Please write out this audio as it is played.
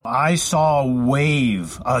I saw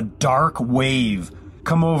a dark wave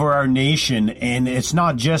come over our nation, and it's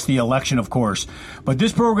not just the election, of course, but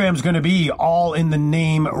this program is going to be all in the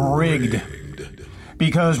name rigged.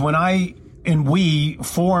 Because when we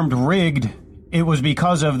formed Rigged, it was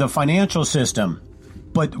because of the financial system.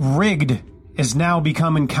 But rigged is now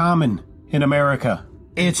becoming common in America.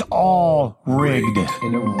 It's all rigged.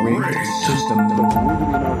 In a rigged system, they're rigged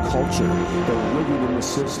in our culture. They're rigged in the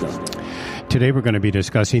system. Today we're going to be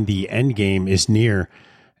discussing the endgame is near,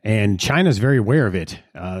 and China's very aware of it.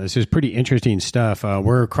 This is pretty interesting stuff.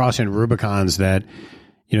 We're crossing Rubicons that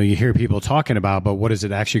you hear people talking about, but what is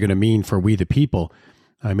it actually going to mean for we the people?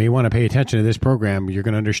 I may want to pay attention to this program. You're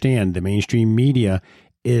going to understand the mainstream media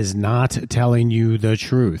is not telling you the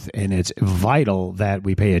truth, and it's vital that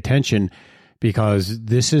we pay attention because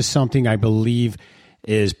this is something I believe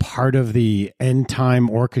is part of the end time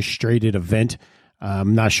orchestrated event.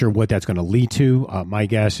 I'm not sure what that's going to lead to. My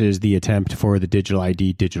guess is the attempt for the digital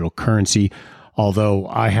ID, digital currency, although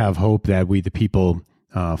I have hope that we the people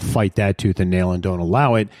fight that tooth and nail and don't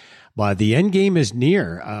allow it. But the end game is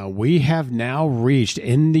near. We have now reached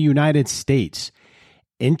in the United States,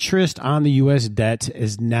 interest on the U.S. debt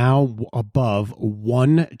is now above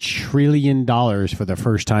 $1 trillion for the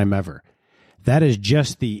first time ever. That is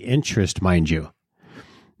just the interest, mind you.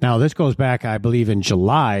 Now, this goes back, I believe, in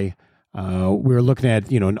July. We were looking at,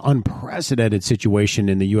 an unprecedented situation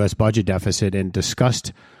in the U.S. budget deficit and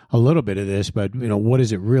discussed a little bit of this, but, what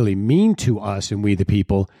does it really mean to us and we the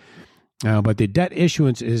people? But the debt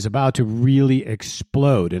issuance is about to really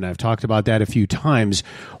explode, and I've talked about that a few times.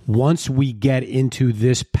 Once we get into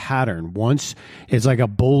this pattern, once it's like a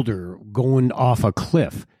boulder going off a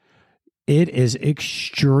cliff, it is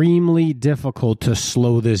extremely difficult to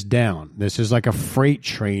slow this down. This is like a freight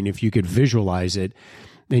train, if you could visualize it,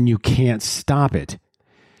 and you can't stop it.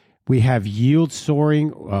 We have yield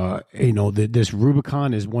soaring. This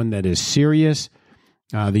Rubicon is one that is serious.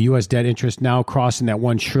 The U.S. debt interest now crossing that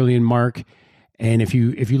 1 trillion mark. And if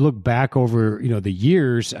you look back over, the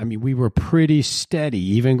years, we were pretty steady,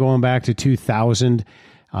 even going back to 2000,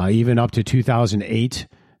 even up to 2008.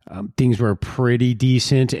 Things were pretty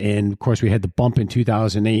decent. And of course, we had the bump in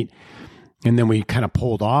 2008 and then we kind of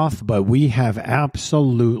pulled off, but we have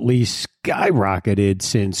absolutely skyrocketed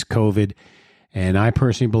since COVID. And I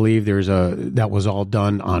personally believe that was all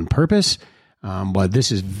done on purpose. But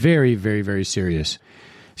this is very, very, very serious.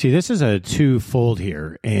 See, this is a twofold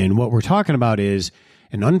here. And what we're talking about is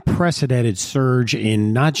an unprecedented surge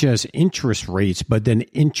in not just interest rates, but then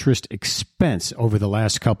interest expense over the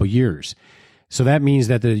last couple of years. So that means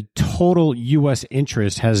that the total U.S.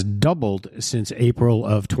 interest has doubled since April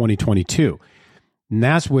of 2022. And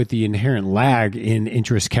that's with the inherent lag in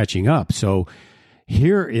interest catching up. So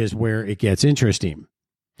here is where it gets interesting.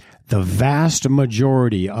 The vast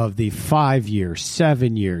majority of the 5-year,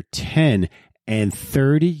 7-year, 10, and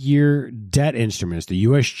 30-year debt instruments, the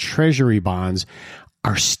U.S. Treasury bonds,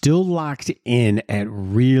 are still locked in at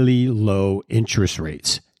really low interest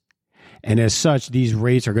rates. And as such, these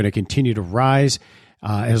rates are going to continue to rise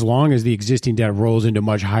as long as the existing debt rolls into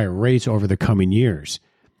much higher rates over the coming years.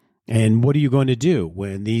 And what are you going to do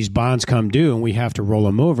when these bonds come due and we have to roll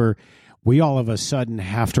them over? We all of a sudden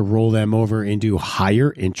have to roll them over into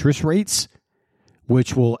higher interest rates,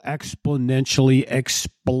 which will exponentially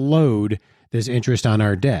explode this interest on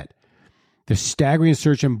our debt. The staggering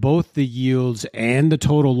surge in both the yields and the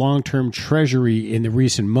total long-term treasury in the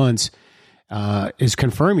recent months is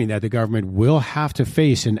confirming that the government will have to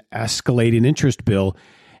face an escalating interest bill,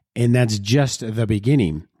 and that's just the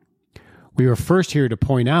beginning. We were first here to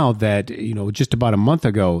point out that, just about a month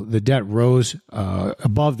ago, the debt rose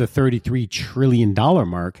above the $33 trillion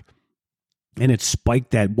mark, and it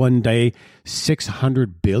spiked that one day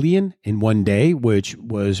 $600 billion in one day, which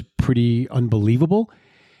was pretty unbelievable.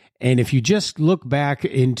 And if you just look back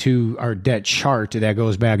into our debt chart that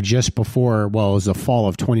goes back just before, it was the fall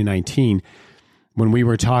of 2019, when we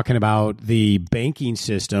were talking about the banking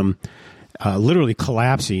system literally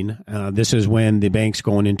collapsing. This is when the banks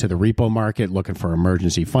going into the repo market looking for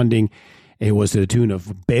emergency funding. It was to the tune of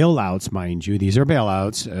bailouts, mind you. These are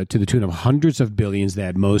bailouts to the tune of hundreds of billions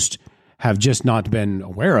that most have just not been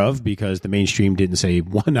aware of because the mainstream didn't say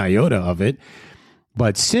one iota of it.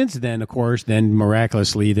 But since then, of course,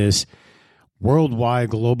 miraculously this worldwide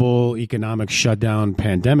global economic shutdown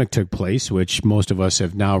pandemic took place, which most of us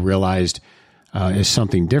have now realized is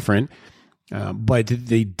something different. But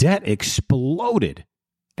the debt exploded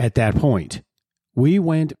at that point. We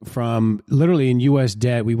went from, literally in U.S.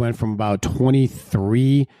 debt, we went from about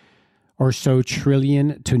 23 or so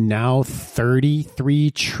trillion to now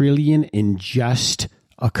 33 trillion in just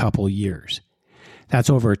a couple years. That's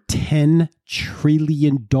over $10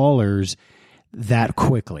 trillion that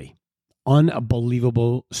quickly.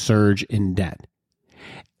 Unbelievable surge in debt.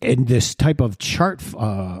 And this type of chart,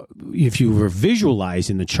 if you were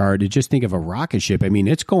visualizing the chart, just think of a rocket ship. I mean,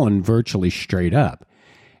 it's going virtually straight up.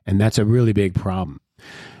 And that's a really big problem.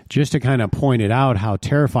 Just to kind of point it out how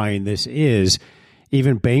terrifying this is,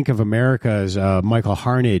 even Bank of America's Michael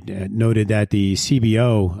Harnett noted that the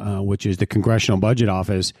CBO, which is the Congressional Budget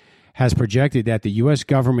Office, has projected that the U.S.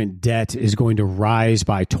 government debt is going to rise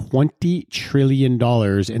by $20 trillion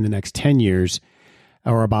in the next 10 years,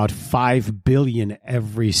 or about $5 billion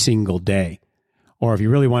every single day. Or if you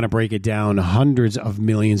really want to break it down, hundreds of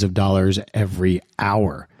millions of dollars every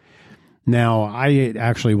hour. Now, I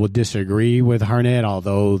actually will disagree with Harnett,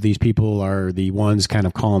 although these people are the ones kind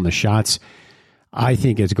of calling the shots. I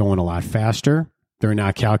think it's going a lot faster. They're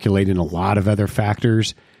not calculating a lot of other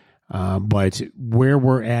factors. But where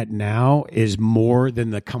we're at now is more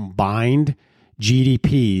than the combined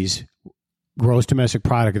GDPs, gross domestic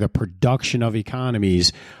product, the production of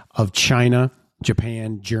economies of China,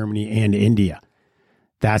 Japan, Germany, and India.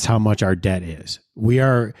 That's how much our debt is. We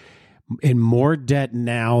are in more debt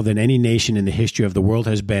now than any nation in the history of the world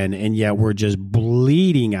has been, and yet we're just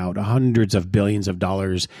bleeding out hundreds of billions of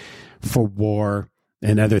dollars for war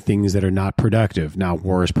and other things that are not productive. Now,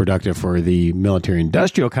 war is productive for the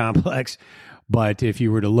military-industrial complex, but if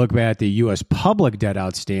you were to look at the U.S. public debt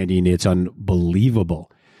outstanding, it's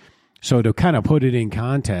unbelievable. So to kind of put it in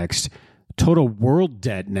context, total world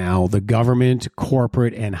debt now, the government,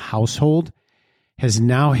 corporate, and household, has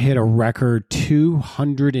now hit a record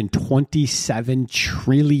 $227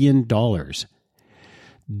 trillion,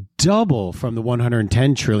 double from the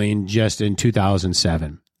 $110 trillion just in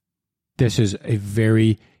 2007. This is a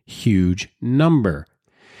very huge number.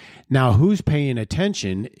 Now, who's paying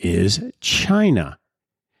attention is China.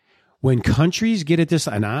 When countries get at this,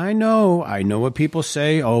 and I know what people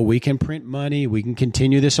say, oh, we can print money, we can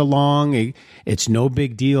continue this along, it's no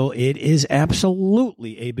big deal. It is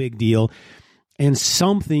absolutely a big deal, and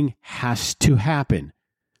something has to happen.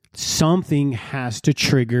 Something has to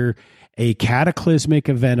trigger a cataclysmic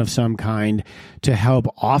event of some kind to help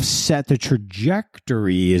offset the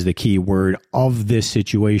trajectory, is the key word, of this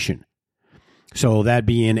situation. So that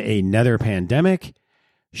being another pandemic,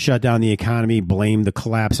 shut down the economy, blame the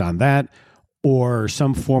collapse on that, or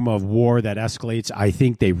some form of war that escalates. I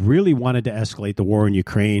think they really wanted to escalate the war in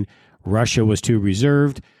Ukraine. Russia was too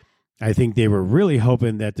reserved. I think they were really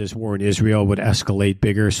hoping that this war in Israel would escalate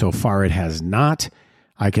bigger. So far, it has not.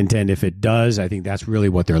 I contend if it does, I think that's really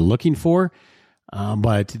what they're looking for.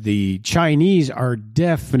 But the Chinese are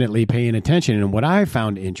definitely paying attention. And what I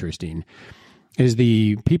found interesting is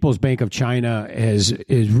the People's Bank of China is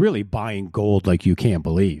really buying gold like you can't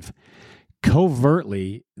believe.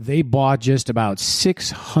 Covertly, they bought just about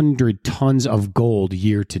 600 tons of gold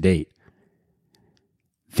year to date.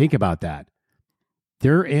 Think about that.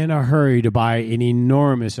 They're in a hurry to buy an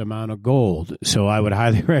enormous amount of gold. So I would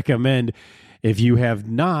highly recommend, if you have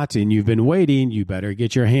not and you've been waiting, you better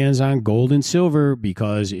get your hands on gold and silver,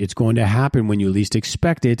 because it's going to happen when you least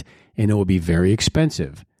expect it, and it will be very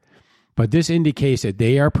expensive. But this indicates that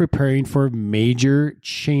they are preparing for major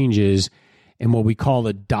changes in what we call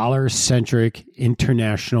the dollar-centric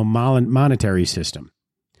international monetary system.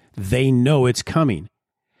 They know it's coming.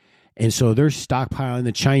 And so they're stockpiling.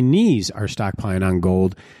 The Chinese are stockpiling on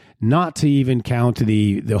gold, not to even count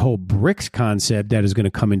the whole BRICS concept that is going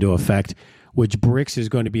to come into effect, which BRICS is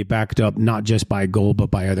going to be backed up not just by gold,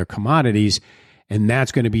 but by other commodities. And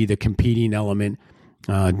that's going to be the competing element,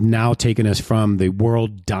 now taking us from the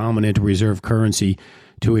world dominant reserve currency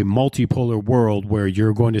to a multipolar world where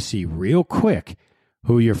you're going to see real quick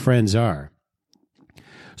who your friends are.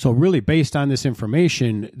 So really, based on this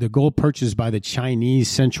information, the gold purchased by the Chinese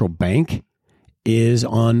central bank is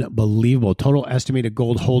unbelievable. Total estimated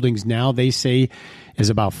gold holdings now, they say, is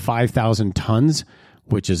about 5,000 tons,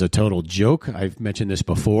 which is a total joke. I've mentioned this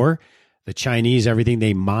before. The Chinese, everything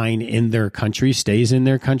they mine in their country stays in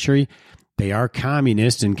their country. They are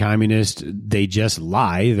communists, and communists, they just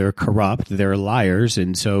lie. They're corrupt. They're liars,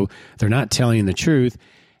 and so they're not telling the truth.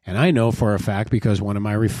 And I know for a fact, because one of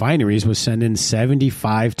my refineries was sending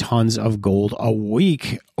 75 tons of gold a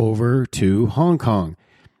week over to Hong Kong.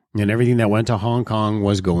 And everything that went to Hong Kong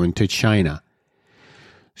was going to China.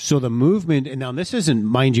 So the movement, and now this isn't,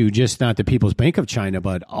 mind you, just not the People's Bank of China,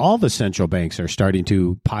 but all the central banks are starting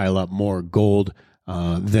to pile up more gold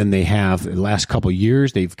than they have the last couple of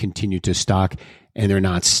years. They've continued to stock, and they're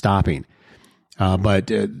not stopping. But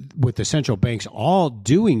with the central banks all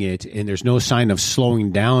doing it, and there's no sign of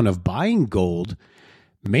slowing down of buying gold,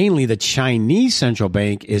 Mainly the Chinese central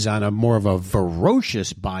bank is on a more of a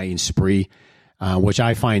ferocious buying spree, which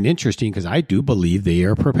I find interesting because I do believe they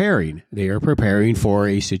are preparing. They are preparing for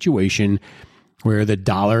a situation where the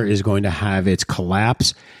dollar is going to have its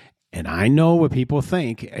collapse. And I know what people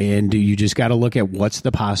think, and you just got to look at what's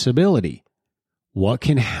the possibility. What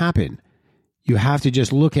can happen? You have to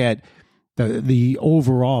just look at the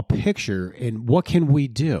overall picture and what can we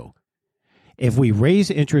do? If we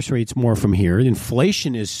raise interest rates more from here,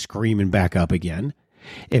 inflation is screaming back up again.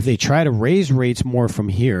 If they try to raise rates more from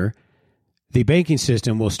here, the banking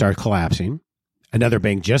system will start collapsing. Another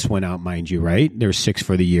bank just went out, mind you, right? There's 6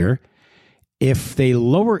 for the year. If they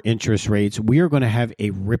lower interest rates, we are going to have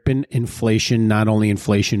a ripping inflation, not only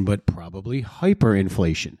inflation, but probably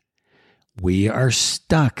hyperinflation. We are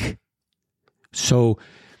stuck. So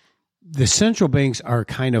the central banks are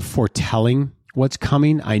kind of foretelling what's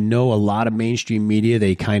coming. I know a lot of mainstream media,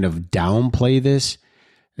 they kind of downplay this.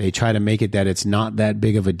 They try to make it that it's not that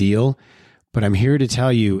big of a deal. But I'm here to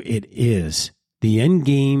tell you it is. The end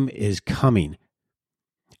game is coming.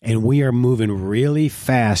 And we are moving really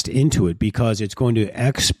fast into it because it's going to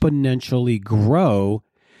exponentially grow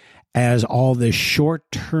as all this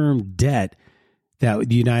short-term debt that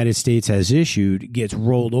the United States has issued gets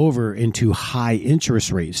rolled over into high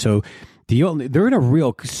interest rates. So they're in a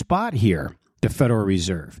real spot here, the Federal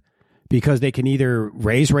Reserve, because they can either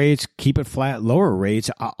raise rates, keep it flat, lower rates.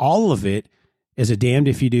 All of it is a damned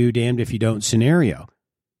if you do, damned if you don't scenario,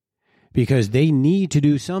 because they need to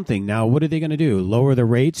do something. Now, what are they going to do? Lower the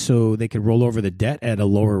rates so they can roll over the debt at a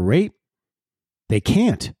lower rate? They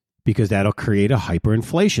can't, because that'll create a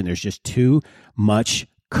hyperinflation. There's just too much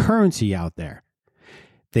currency out there.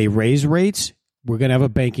 They raise rates, we're going to have a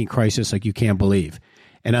banking crisis like you can't believe.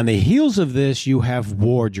 And on the heels of this, you have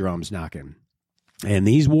war drums knocking. And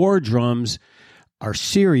these war drums are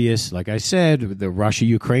serious. Like I said, the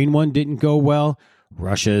Russia-Ukraine one didn't go well.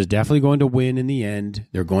 Russia is definitely going to win in the end.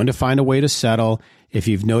 They're going to find a way to settle. If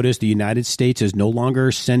you've noticed, the United States is no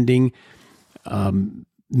longer sending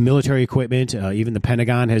military equipment. Even the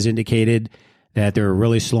Pentagon has indicated that they're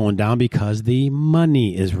really slowing down because the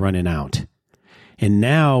money is running out. And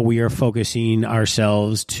now we are focusing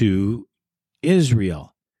ourselves to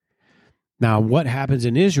Israel. Now, what happens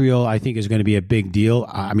in Israel, I think, is going to be a big deal.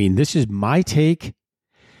 I mean, this is my take.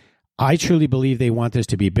 I truly believe they want this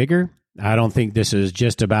to be bigger. I don't think this is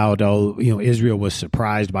just about, Israel was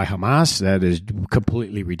surprised by Hamas. That is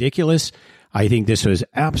completely ridiculous. I think this was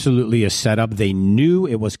absolutely a setup. They knew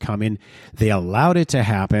it was coming. They allowed it to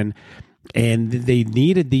happen, and they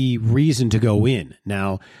needed the reason to go in.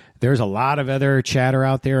 Now, there's a lot of other chatter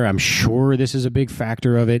out there. I'm sure this is a big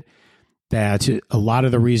factor of it, that a lot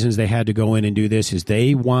of the reasons they had to go in and do this is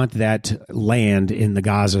they want that land in the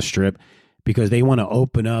Gaza Strip because they want to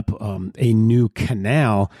open up a new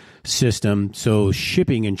canal system so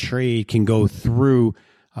shipping and trade can go through,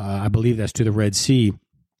 I believe that's to the Red Sea.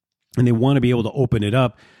 And they want to be able to open it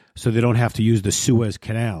up so they don't have to use the Suez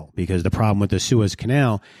Canal, because the problem with the Suez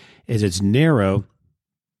Canal is it's narrow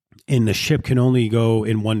and the ship can only go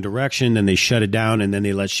in one direction, then they shut it down, and then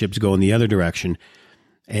they let ships go in the other direction.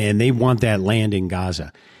 And they want that land in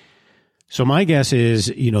Gaza. So my guess is,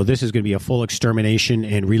 this is going to be a full extermination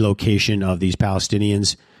and relocation of these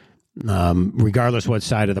Palestinians, regardless what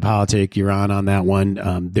side of the politic you're on that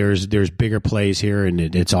one. There's bigger plays here, and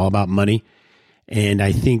it's all about money. And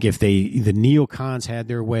I think if the neocons had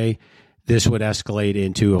their way, this would escalate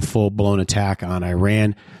into a full-blown attack on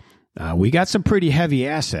Iran. We got some pretty heavy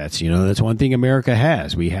assets. That's one thing America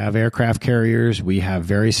has. We have aircraft carriers. We have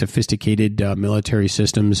very sophisticated military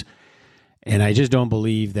systems. And I just don't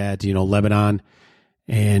believe that, Lebanon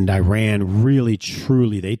and Iran really,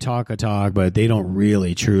 truly, they talk a talk, but they don't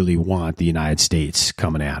really, truly want the United States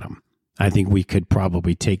coming at them. I think we could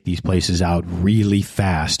probably take these places out really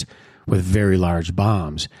fast with very large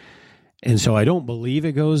bombs. And so I don't believe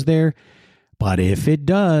it goes there. But if it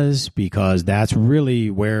does, because that's really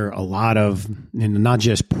where a lot of, and not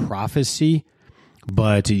just prophecy,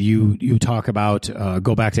 but you talk about,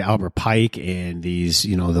 go back to Albert Pike and these,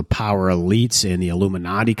 the power elites and the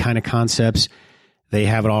Illuminati kind of concepts. They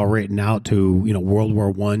have it all written out to, World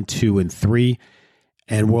War I, II, and III.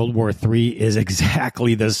 And World War III is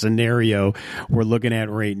exactly the scenario we're looking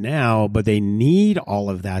at right now. But they need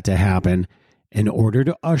all of that to happen in order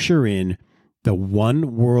to usher in the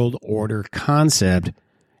one world order concept,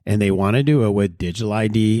 and they want to do it with digital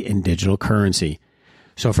ID and digital currency.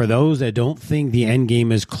 So for those that don't think the end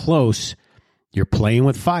game is close, you're playing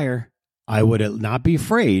with fire. I would not be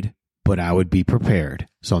afraid, but I would be prepared.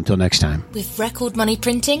 So until next time. With record money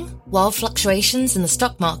printing, wild fluctuations in the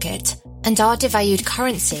stock market, and our devalued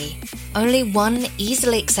currency, only one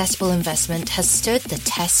easily accessible investment has stood the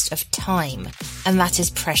test of time, and that is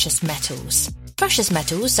precious metals. Precious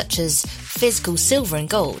metals such as physical silver and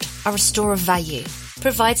gold are a store of value,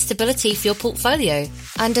 provide stability for your portfolio,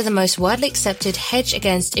 and are the most widely accepted hedge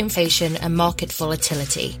against inflation and market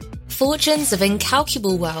volatility. Fortunes of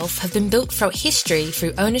incalculable wealth have been built throughout history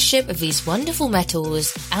through ownership of these wonderful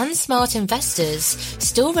metals, and smart investors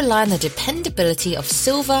still rely on the dependability of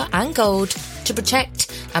silver and gold to protect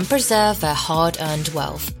and preserve their hard-earned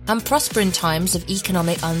wealth and prosper in times of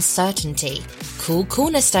economic uncertainty. Call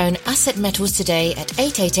Cornerstone Asset Metals today at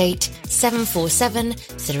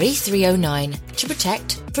 888-747-3309 to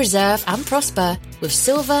protect, preserve and prosper with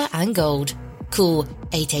silver and gold. Call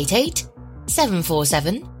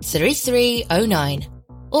 888-747-3309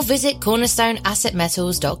 or visit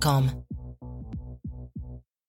cornerstoneassetmetals.com.